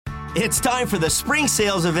It's time for the spring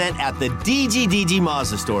sales event at the DGDG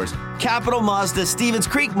Mazda stores. Capital Mazda, Stevens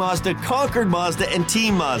Creek Mazda, Concord Mazda, and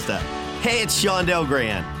Team Mazda. Hey, it's Sean Del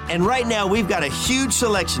Gran. And right now, we've got a huge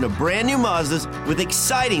selection of brand new Mazdas with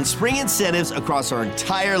exciting spring incentives across our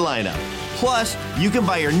entire lineup. Plus, you can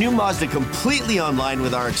buy your new Mazda completely online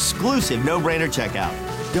with our exclusive no-brainer checkout.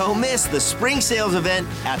 Don't miss the spring sales event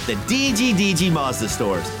at the DGDG Mazda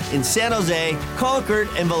stores in San Jose, Concord,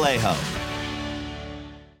 and Vallejo.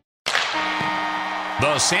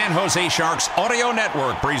 The San Jose Sharks Audio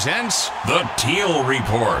Network presents the Teal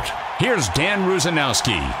Report. Here's Dan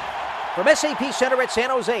Rusanowski. From SAP Center at San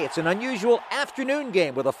Jose, it's an unusual afternoon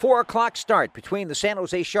game with a 4 o'clock start between the San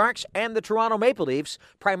Jose Sharks and the Toronto Maple Leafs,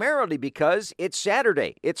 primarily because it's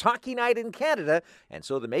Saturday. It's hockey night in Canada, and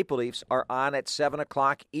so the Maple Leafs are on at 7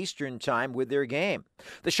 o'clock Eastern Time with their game.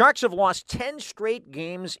 The Sharks have lost 10 straight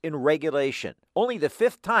games in regulation, only the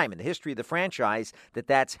 5th time in the history of the franchise that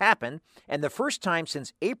that's happened, and the first time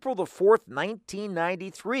since April the 4th,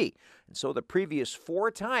 1993. And so the previous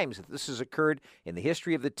 4 times that this has occurred in the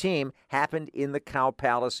history of the team happened in the Cow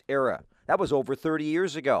Palace era. That was over 30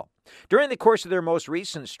 years ago. During the course of their most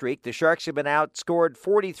recent streak, the Sharks have been outscored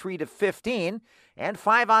 43-15, and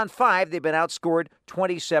 5-on-5, they've been outscored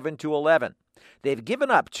 27-11. They've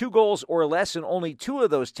given up 2 goals or less in only 2 of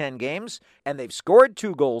those 10 games, and they've scored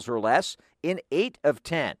 2 goals or less in 8 of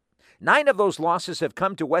 10. 9 of those losses have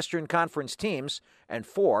come to Western Conference teams, and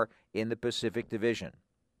 4 in the Pacific Division.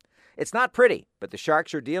 It's not pretty, but the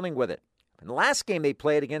Sharks are dealing with it. In the last game they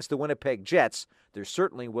played against the Winnipeg Jets, there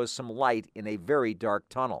certainly was some light in a very dark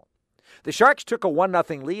tunnel. The Sharks took a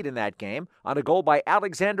 1-0 lead in that game on a goal by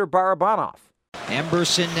Alexander Barabanov.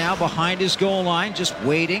 Emberson now behind his goal line, just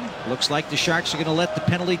waiting. Looks like the Sharks are going to let the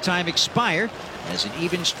penalty time expire as an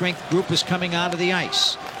even-strength group is coming out of the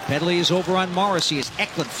ice. Penalty is over on Morrissey as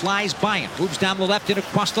Eklund flies by him, moves down the left and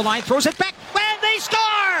across the line, throws it back, and they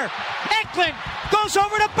score! Eklund goes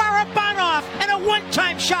over to Barabanov, and a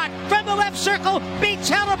one-time shot from the left circle beats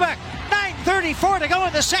Hellebuyck. 9:34 to go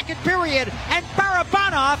in the second period, and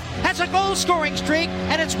Barabanov has a goal-scoring streak,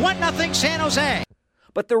 and it's 1-0 San Jose.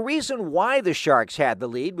 But the reason why the Sharks had the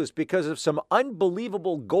lead was because of some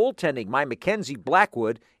unbelievable goaltending by Mackenzie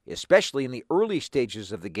Blackwood, especially in the early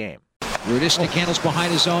stages of the game. Rudisnik handles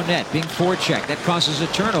behind his own net, being forechecked. That causes a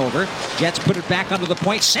turnover. Jets put it back onto the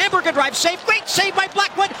point. Sandberg a drive save. Great save by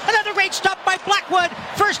Blackwood. Another great stop by Blackwood.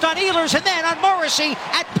 First on Ehlers and then on Morrissey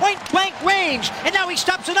at point-blank range. And now he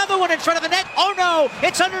stops another one in front of the net. Oh no,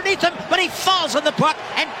 it's underneath him, but he falls on the puck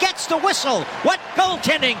and gets the whistle. What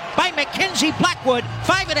goaltending by Mackenzie Blackwood.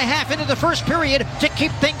 5.5 into the first period to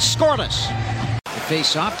keep things scoreless. The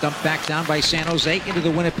face-off dumped back down by San Jose into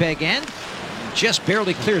the Winnipeg end. Just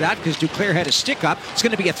barely cleared out because Duclair had a stick up. It's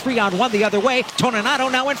going to be a 3-on-1 the other way. Toninato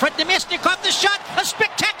now in front. Namestnikov the shot. A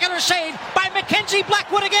spectacular save by Mackenzie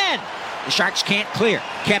Blackwood again. The Sharks can't clear.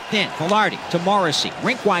 Kept in. Velarde to Morrissey.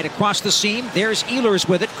 Rink wide across the seam. There's Ehlers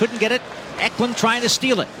with it. Couldn't get it. Eklund trying to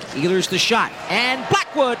steal it. Ehlers the shot. And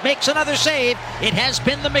Blackwood makes another save. It has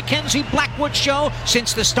been the Mackenzie Blackwood show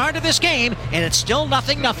since the start of this game, and it's still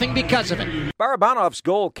 0-0 because of it. Barabanov's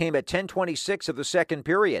goal came at 10:26 of the second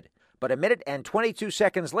period. But a minute and 22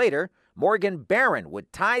 seconds later, Morgan Barron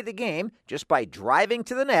would tie the game just by driving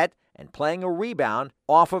to the net and playing a rebound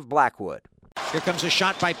off of Blackwood. Here comes a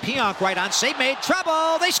shot by Pionk right on. Save made.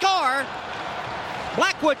 Trouble. They score.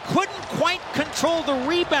 Blackwood couldn't quite control the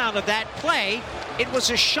rebound of that play. It was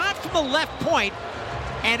a shot from the left point,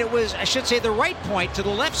 and it was, I should say, the right point to the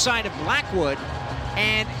left side of Blackwood.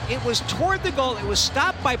 And it was toward the goal. It was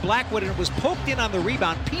stopped by Blackwood, and it was poked in on the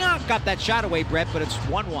rebound. Pionk got that shot away, Brett, but it's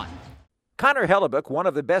 1-1. Connor Hellebuyck, one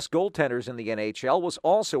of the best goaltenders in the NHL, was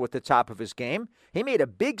also at the top of his game. He made a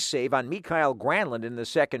big save on Mikael Granlund in the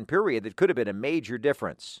second period that could have been a major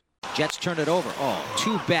difference. Jets turn it over. Oh,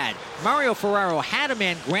 too bad. Mario Ferraro had a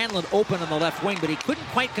man Granlund open on the left wing, but he couldn't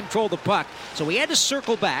quite control the puck, so he had to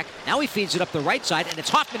circle back. Now he feeds it up the right side, and it's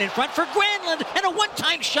Hoffman in front for Granlund, and a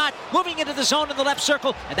one-time shot moving into the zone in the left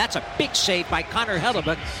circle, and that's a big save by Connor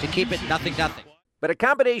Hellebuyck to keep it 0-0. But a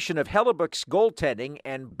combination of Hellebuyck's goaltending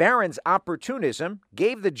and Barron's opportunism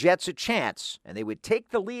gave the Jets a chance, and they would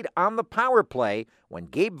take the lead on the power play when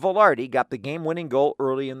Gabe Velarde got the game-winning goal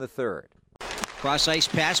early in the third. Cross-ice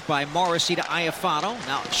pass by Morrissey to Iafano.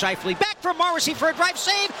 Now Scheifele back from Morrissey for a drive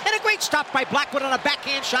save, and a great stop by Blackwood on a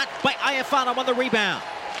backhand shot by Iafano on the rebound.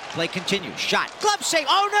 Play continues. Shot. Glove save.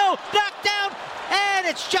 Oh no! Knocked down! And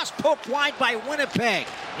it's just poked wide by Winnipeg.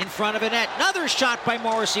 In front of a net. Another shot by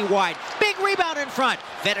Morrissey wide. Big rebound in front.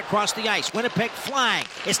 Fed across the ice. Winnipeg flying.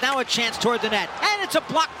 It's now a chance toward the net. And it's a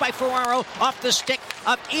block by Ferraro off the stick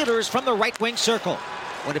of Ehlers from the right wing circle.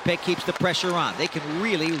 Winnipeg keeps the pressure on. They can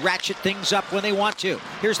really ratchet things up when they want to.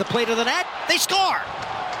 Here's the play to the net. They score!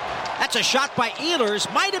 That's a shot by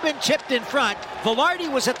Ehlers. Might have been chipped in front.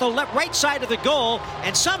 Velarde was at the right side of the goal,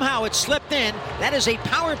 and somehow it slipped in. That is a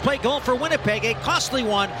power play goal for Winnipeg, a costly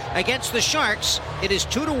one against the Sharks. It is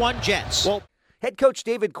 2-1 Jets. Well, head coach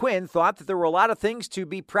David Quinn thought that there were a lot of things to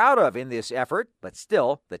be proud of in this effort, but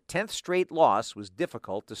still, the 10th straight loss was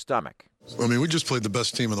difficult to stomach. I mean, we just played the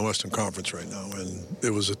best team in the Western Conference right now, and it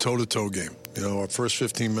was a toe-to-toe game. You know, our first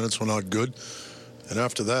 15 minutes were not good. And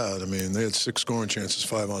after that, I mean, they had 6 scoring chances,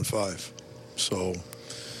 5-on-5. So,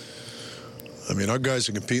 I mean, our guys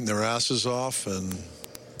are competing their asses off, and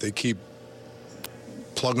they keep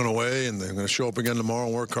plugging away, and they're going to show up again tomorrow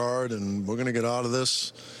and work hard, and we're going to get out of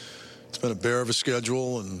this. It's been a bear of a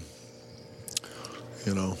schedule, and,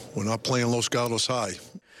 you know, we're not playing Los Gatos high.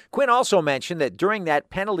 Quinn also mentioned that during that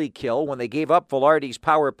penalty kill, when they gave up Velarde's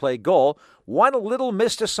power play goal, one little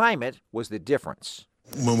missed assignment was the difference.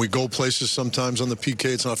 When we go places sometimes on the PK,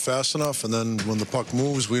 it's not fast enough, and then when the puck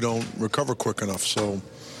moves, we don't recover quick enough. So,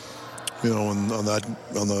 you know, on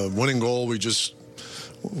the winning goal, we just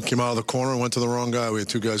came out of the corner and went to the wrong guy. We had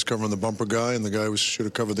 2 guys covering the bumper guy, and the guy who should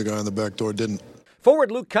have covered the guy on the back door didn't.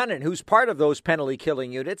 Forward Luke Cunnin, who's part of those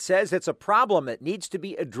penalty-killing units, says it's a problem that needs to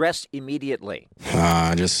be addressed immediately.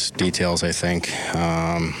 Just details, I think.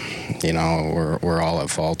 You know, we're all at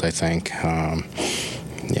fault, I think.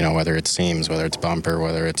 You know, whether it's seams, whether it's bumper,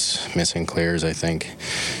 whether it's missing clears, I think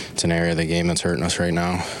it's an area of the game that's hurting us right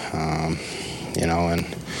now. You know, and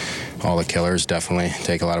all the killers definitely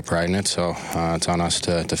take a lot of pride in it, so it's on us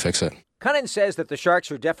to fix it. Cunnin says that the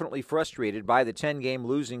Sharks are definitely frustrated by the 10-game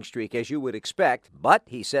losing streak, as you would expect, but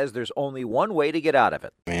he says there's only one way to get out of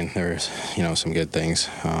it. I mean, there's, you know, some good things.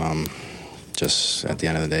 Just at the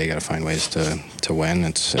end of the day, you got to find ways to win.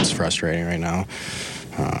 It's frustrating right now.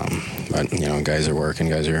 But, you know, guys are working,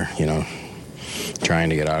 guys are, you know,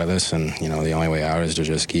 trying to get out of this. And, you know, the only way out is to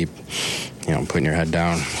just keep, you know, putting your head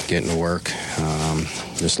down, getting to work,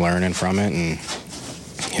 just learning from it and,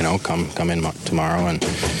 you know, come in tomorrow and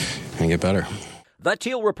get better. The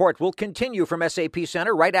Teal Report will continue from SAP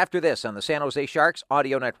Center right after this on the San Jose Sharks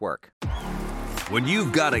Audio Network. When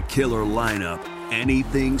you've got a killer lineup,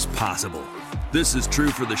 anything's possible. This is true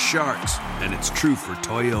for the Sharks, and it's true for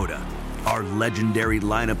Toyota. Our legendary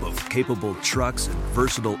lineup of capable trucks and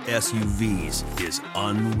versatile SUVs is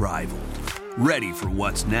unrivaled. Ready for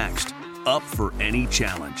what's next, up for any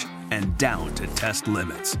challenge, and down to test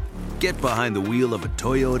limits. Get behind the wheel of a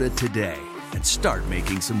Toyota today and start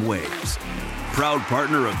making some waves. Proud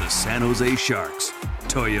partner of the San Jose Sharks,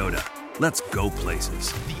 Toyota. Let's go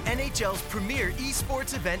places. The NHL's premier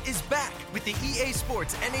esports event is back with the EA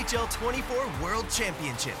Sports NHL 24 World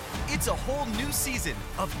Championship. It's a whole new season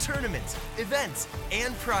of tournaments, events,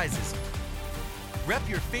 and prizes. Rep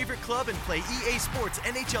your favorite club and play EA Sports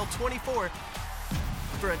NHL 24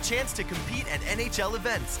 for a chance to compete at NHL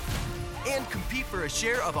events and compete for a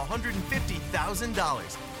share of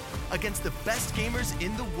 $150,000 against the best gamers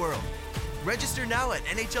in the world. Register now at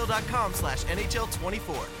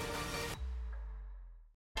NHL.com/NHL24.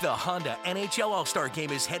 The Honda NHL All-Star Game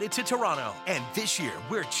is headed to Toronto, and this year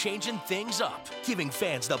we're changing things up, giving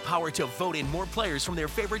fans the power to vote in more players from their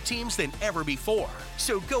favorite teams than ever before.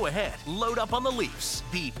 So go ahead, load up on the Leafs,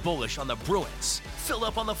 be bullish on the Bruins, fill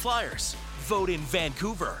up on the Flyers, vote in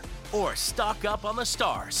Vancouver, or stock up on the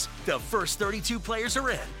Stars. The first 32 players are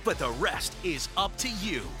in, but the rest is up to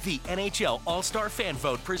you. The NHL All-Star Fan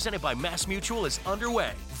Vote presented by MassMutual is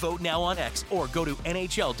underway. Vote now on X or go to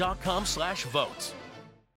NHL.com/votes.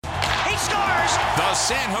 He scores! The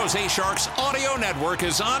San Jose Sharks Audio Network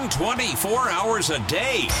is on 24 hours a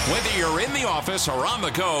day. Whether you're in the office or on the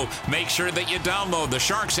go, make sure that you download the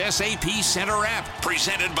Sharks SAP Center app,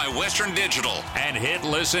 presented by Western Digital, and hit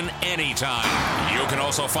listen anytime. You can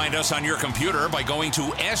also find us on your computer by going to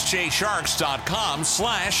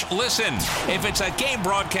sjsharks.com/listen. If it's a game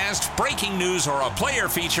broadcast, breaking news, or a player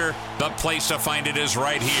feature, the place to find it is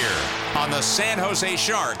right here on the San Jose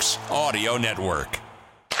Sharks Audio Network.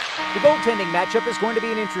 The goaltending matchup is going to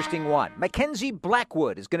be an interesting one. Mackenzie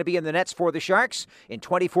Blackwood is going to be in the nets for the Sharks. In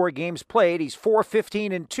 24 games played, he's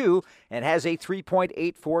 .415-2 and has a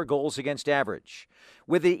 3.84 goals against average.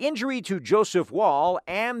 With the injury to Joseph Woll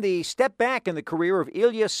and the step back in the career of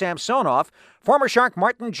Ilya Samsonov, former Shark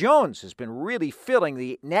Martin Jones has been really filling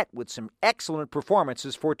the net with some excellent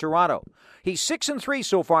performances for Toronto. He's 6-3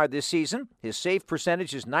 so far this season. His save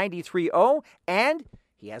percentage is .930, and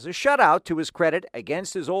he has a shutout to his credit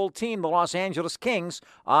against his old team, the Los Angeles Kings,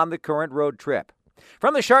 on the current road trip.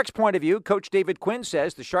 From the Sharks' point of view, Coach David Quinn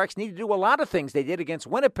says the Sharks need to do a lot of things they did against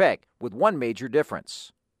Winnipeg, with one major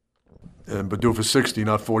difference. but do it for 60,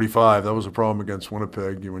 not 45. That was a problem against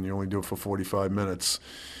Winnipeg. When you only do it for 45 minutes,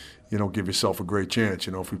 you don't give yourself a great chance.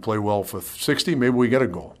 If we play well for 60, maybe we get a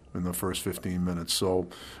goal in the first 15 minutes. So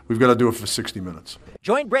we've got to do it for 60 minutes.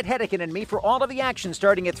 Join Brett Hedican and me for all of the action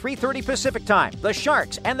starting at 3:30 Pacific Time. The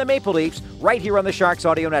Sharks and the Maple Leafs right here on the Sharks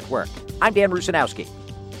Audio Network. I'm Dan Rusanowski.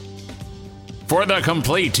 For the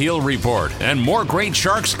complete Teal Report and more great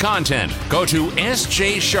Sharks content, go to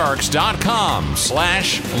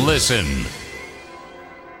sjsharks.com/listen.